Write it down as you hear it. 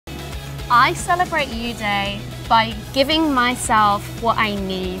I celebrate U Day by giving myself what I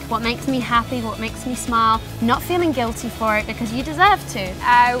need, what makes me happy, what makes me smile, not feeling guilty for it because you deserve to.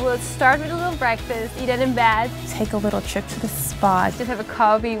 I will start with a little breakfast, eat it in bed. Take a little trip to the spa. Just have a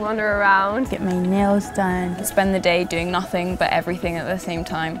coffee, wander around. Get my nails done. Spend the day doing nothing but everything at the same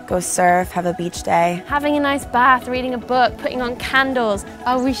time. Go surf, have a beach day. Having a nice bath, reading a book, putting on candles.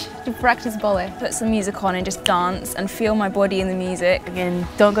 Oh, we should practice ballet. Put some music on and just dance and feel my body in the music. And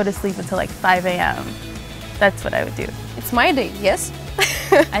don't go to sleep until like 5 a.m. That's what I would do. It's my day, yes?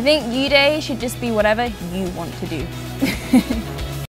 I think U Day should just be whatever you want to do.